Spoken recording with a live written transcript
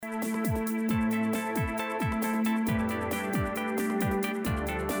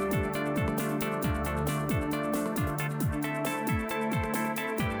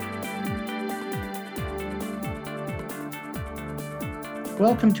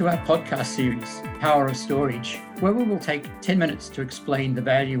Welcome to our podcast series, Power of Storage, where we will take 10 minutes to explain the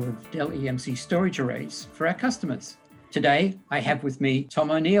value of Dell EMC storage arrays for our customers. Today, I have with me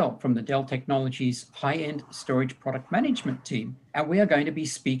Tom O'Neill from the Dell Technologies high-end storage product management team, and we are going to be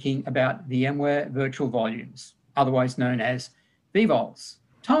speaking about VMware Virtual Volumes, otherwise known as vVols.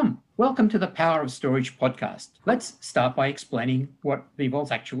 Tom, welcome to the Power of Storage podcast. Let's start by explaining what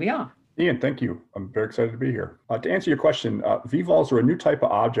vVols actually are. Ian, thank you. I'm very excited to be here. To answer your question, vVols are a new type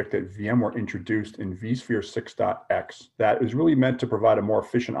of object that VMware introduced in vSphere 6.x that is really meant to provide a more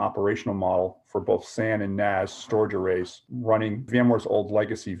efficient operational model for both SAN and NAS storage arrays running VMware's old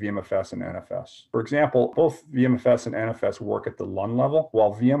legacy VMFS and NFS. For example, both VMFS and NFS work at the LUN level,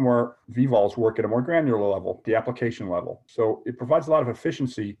 while VMware vVols work at a more granular level, the application level. So it provides a lot of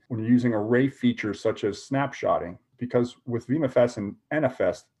efficiency when you're using array features such as snapshotting, because with VMFS and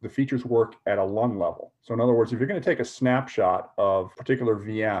NFS, the features work at a LUN level. So in other words, if you're going to take a snapshot of a particular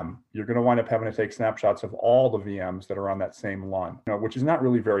VM, you're going to wind up having to take snapshots of all the VMs that are on that same LUN, which is not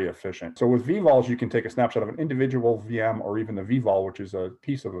really very efficient. So with vVols, you can take a snapshot of an individual VM or even the vVol, which is a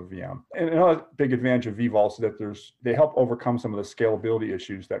piece of a VM. And another big advantage of vVols is that they help overcome some of the scalability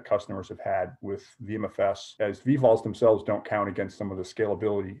issues that customers have had with VMFS, as vVols themselves don't count against some of the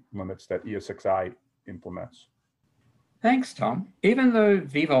scalability limits that ESXi implements. Thanks, Tom. Even though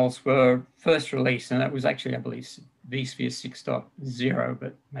vVols were first released, and that was actually, I believe, vSphere 6.0,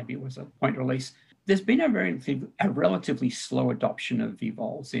 but maybe it was a point release, there's been a relatively slow adoption of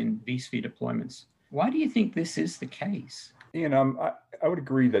vVols in vSphere deployments. Why do you think this is the case? Ian, I would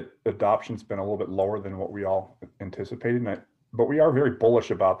agree that adoption's been a little bit lower than what we all anticipated, but we are very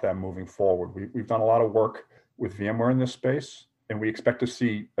bullish about that moving forward. We've done a lot of work with VMware in this space, and we expect to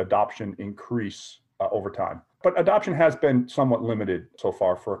see adoption increase over time. But adoption has been somewhat limited so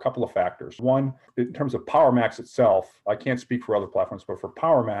far for a couple of factors. One, in terms of PowerMax itself, I can't speak for other platforms, but for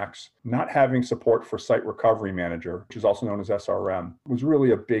PowerMax, not having support for Site Recovery Manager, which is also known as SRM, was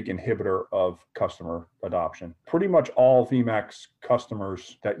really a big inhibitor of customer adoption. Pretty much all VMax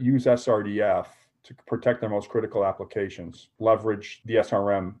customers that use SRDF to protect their most critical applications leverage the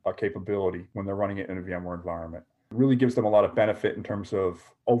SRM capability when they're running it in a VMware environment. It really gives them a lot of benefit in terms of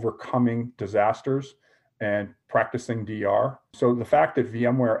overcoming disasters and practicing DR. So the fact that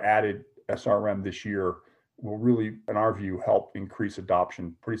VMware added SRM this year will really, in our view, help increase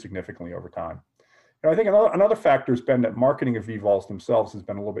adoption pretty significantly over time. And I think another factor has been that marketing of vVols themselves has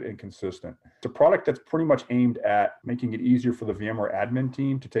been a little bit inconsistent. It's a product that's pretty much aimed at making it easier for the VMware admin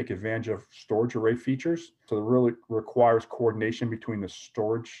team to take advantage of storage array features. So it really requires coordination between the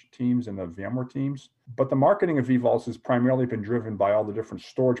storage teams and the VMware teams. But the marketing of vVols has primarily been driven by all the different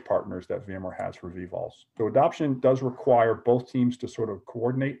storage partners that VMware has for vVols. So adoption does require both teams to sort of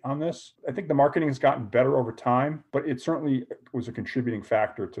coordinate on this. I think the marketing has gotten better over time, but it certainly was a contributing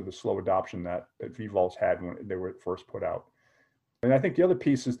factor to the slow adoption that vVols had when they were first put out. And I think the other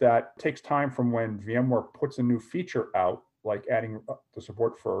piece is that it takes time from when VMware puts a new feature out, like adding the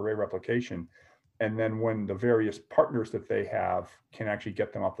support for array replication, and then when the various partners that they have can actually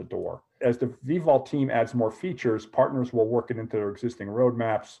get them out the door. As the vVol team adds more features, partners will work it into their existing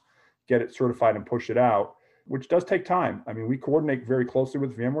roadmaps, get it certified and push it out, which does take time. I mean, we coordinate very closely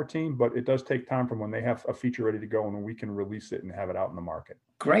with the VMware team, but it does take time from when they have a feature ready to go and when we can release it and have it out in the market.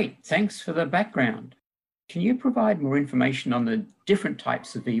 Great, thanks for the background. Can you provide more information on the different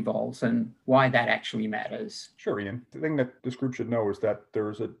types of vVols and why that actually matters? Sure, Ian. The thing that this group should know is that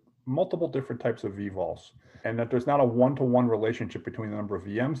there's multiple different types of vVols, and that there's not a one-to-one relationship between the number of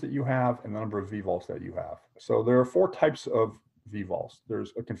VMs that you have and the number of vVols that you have. So there are 4 types of vVols.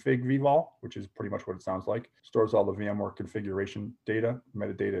 There's a config vVol, which is pretty much what it sounds like, stores all the VMware configuration data,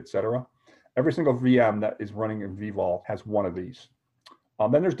 metadata, etc. Every single VM that is running in vVol has one of these.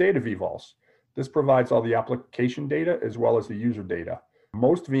 Then there's data vVols. This provides all the application data as well as the user data.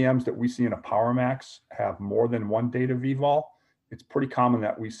 Most VMs that we see in a PowerMax have more than one data vVol. It's pretty common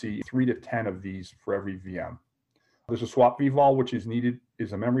that we see 3 to 10 of these for every VM. There's a swap vVol, which is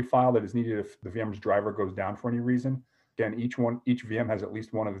a memory file that is needed if the VM's driver goes down for any reason. Again, each VM has at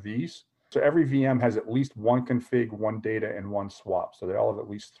least one of these. So every VM has at least one config, one data, and one swap. So they all have at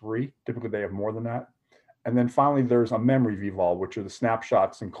least 3. Typically, they have more than that. And then finally, there's a memory vVol, which are the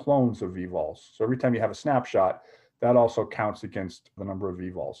snapshots and clones of vVols. So every time you have a snapshot, that also counts against the number of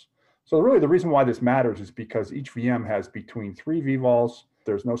vVols. So really the reason why this matters is because each VM has between 3 vVols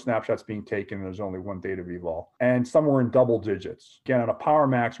There's no snapshots being taken. There's only one data vvol, and somewhere in double digits. Again, on a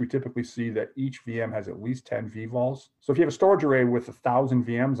PowerMax, we typically see that each VM has at least 10 vvols. So if you have a storage array with 1,000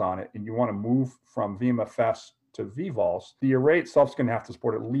 VMs on it and you want to move from VMFS to vvols, the array itself is going to have to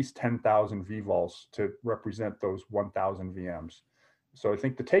support at least 10,000 vvols to represent those 1,000 VMs. So I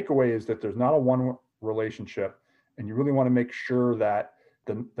think the takeaway is that there's not a one relationship, and you really want to make sure that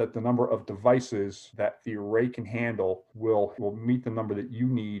the number of devices that the array can handle will meet the number that you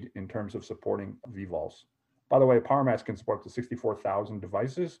need in terms of supporting vvols. By the way, PowerMax can support up to 64,000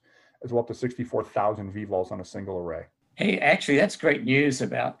 devices, as well up to 64,000 vvols on a single array. Hey, actually, that's great news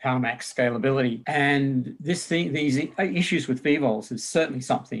about PowerMax scalability. And these issues with vvols is certainly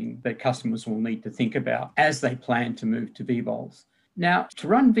something that customers will need to think about as they plan to move to vvols. Now, to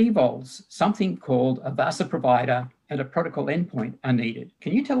run vvols, something called a VASA provider and a protocol endpoint are needed.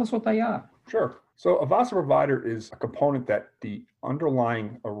 Can you tell us what they are? Sure. So a VASA provider is a component that the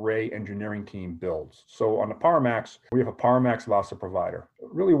underlying array engineering team builds. So on the PowerMax, we have a PowerMax VASA provider.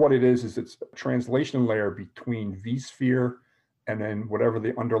 Really what it is it's a translation layer between vSphere and then whatever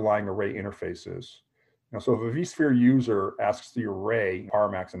the underlying array interface is. So if a vSphere user asks the array,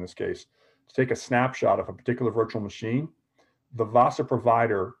 PowerMax in this case, to take a snapshot of a particular virtual machine, the VASA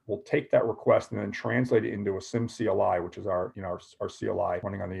provider will take that request and then translate it into a SIM CLI, which is our CLI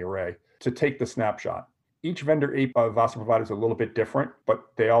running on the array, to take the snapshot. Each vendor VASA provider is a little bit different, but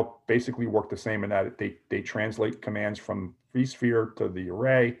they all basically work the same in that they translate commands from vSphere to the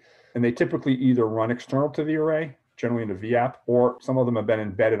array, and they typically either run external to the array, generally into VApp, or some of them have been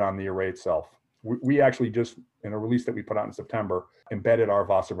embedded on the array itself. We actually just, in a release that we put out in September, embedded our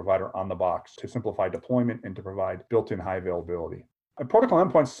VASA provider on the box to simplify deployment and to provide built-in high availability. A protocol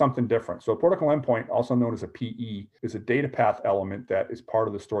endpoint is something different. So a protocol endpoint, also known as a PE, is a data path element that is part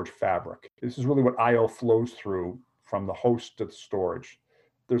of the storage fabric. This is really what I/O flows through from the host to the storage.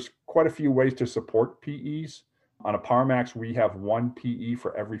 There's quite a few ways to support PEs. On a PowerMax, we have one PE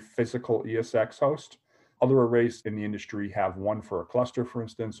for every physical ESX host. Other arrays in the industry have one for a cluster, for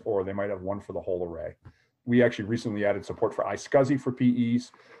instance, or they might have one for the whole array. We actually recently added support for iSCSI for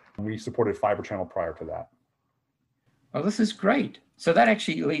PEs. We supported Fiber Channel prior to that. Well, this is great. So that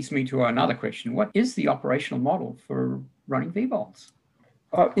actually leads me to another question. What is the operational model for running vvols?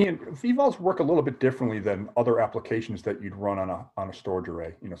 Ian, vvols work a little bit differently than other applications that you'd run on a storage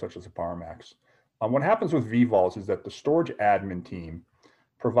array, such as a PowerMax. What happens with vvols is that the storage admin team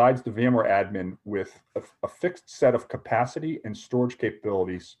provides the VMware admin with a fixed set of capacity and storage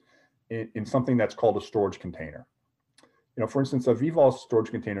capabilities in something that's called a storage container. For instance, a vvol storage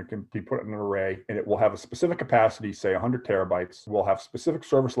container can be put in an array and it will have a specific capacity, say 100 terabytes. We'll have specific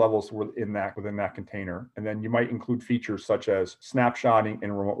service levels within that container. And then you might include features such as snapshotting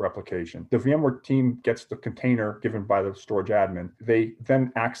and remote replication. The VMware team gets the container given by the storage admin. They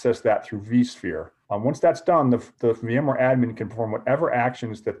then access that through vSphere. Once that's done, the VMware admin can perform whatever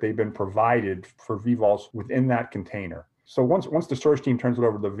actions that they've been provided for vvols within that container. So once the storage team turns it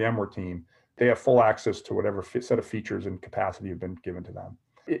over to the VMware team, they have full access to whatever set of features and capacity have been given to them.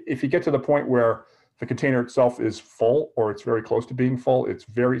 If you get to the point where the container itself is full or it's very close to being full, it's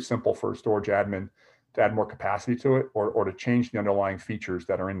very simple for a storage admin to add more capacity to it or to change the underlying features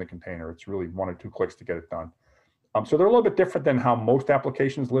that are in the container. It's really 1 or 2 clicks to get it done. So they're a little bit different than how most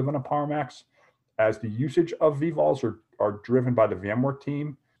applications live in a PowerMax, as the usage of vvols are driven by the VMware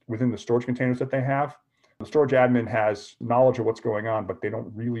team within the storage containers that they have. The storage admin has knowledge of what's going on, but they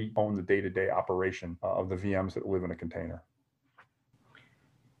don't really own the day-to-day operation of the VMs that live in a container.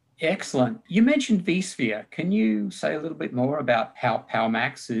 Excellent. You mentioned vSphere. Can you say a little bit more about how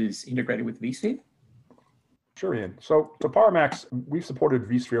PowerMax is integrated with vSphere? Sure, Ian. So PowerMax, we've supported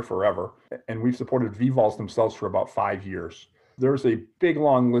vSphere forever, and we've supported vvols themselves for about 5 years. There's a big,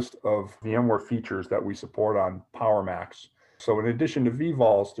 long list of VMware features that we support on PowerMax. So in addition to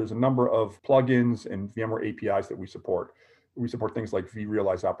vvols, there's a number of plugins and VMware APIs that we support. We support things like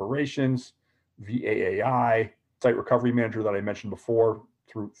vRealize Operations, VAAI, Site Recovery Manager that I mentioned before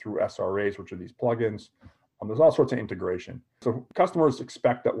through SRAs, which are these plugins. There's all sorts of integration. So customers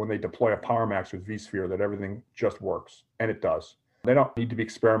expect that when they deploy a PowerMax with vSphere that everything just works, and it does. They don't need to be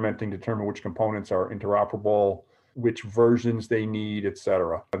experimenting to determine which components are interoperable, which versions they need, et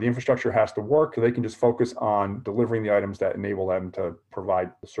cetera. The infrastructure has to work. They can just focus on delivering the items that enable them to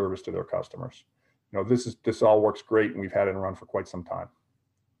provide the service to their customers. This all works great, and we've had it run for quite some time.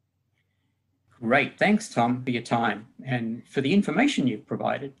 Great. Thanks, Tom, for your time and for the information you've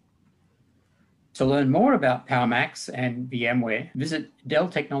provided. To learn more about PowerMax and VMware, visit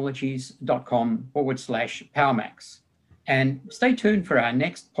delltechnologies.com/PowerMax. And stay tuned for our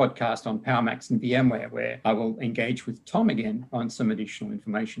next podcast on PowerMax and VMware, where I will engage with Tom again on some additional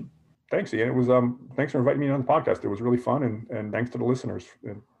information. Thanks, Ian. It was thanks for inviting me on the podcast. It was really fun, and thanks to the listeners.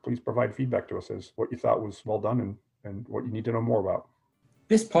 And please provide feedback to us as what you thought was well done and what you need to know more about.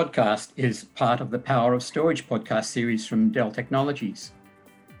 This podcast is part of the Power of Storage podcast series from Dell Technologies.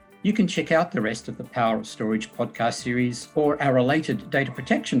 You can check out the rest of the Power of Storage podcast series or our related data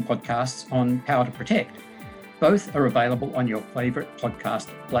protection podcasts on Power to Protect. Both are available on your favorite podcast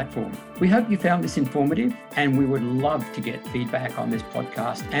platform. We hope you found this informative, and we would love to get feedback on this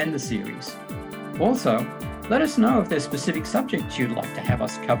podcast and the series. Also, let us know if there's specific subjects you'd like to have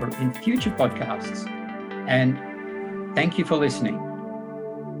us cover in future podcasts. And thank you for listening.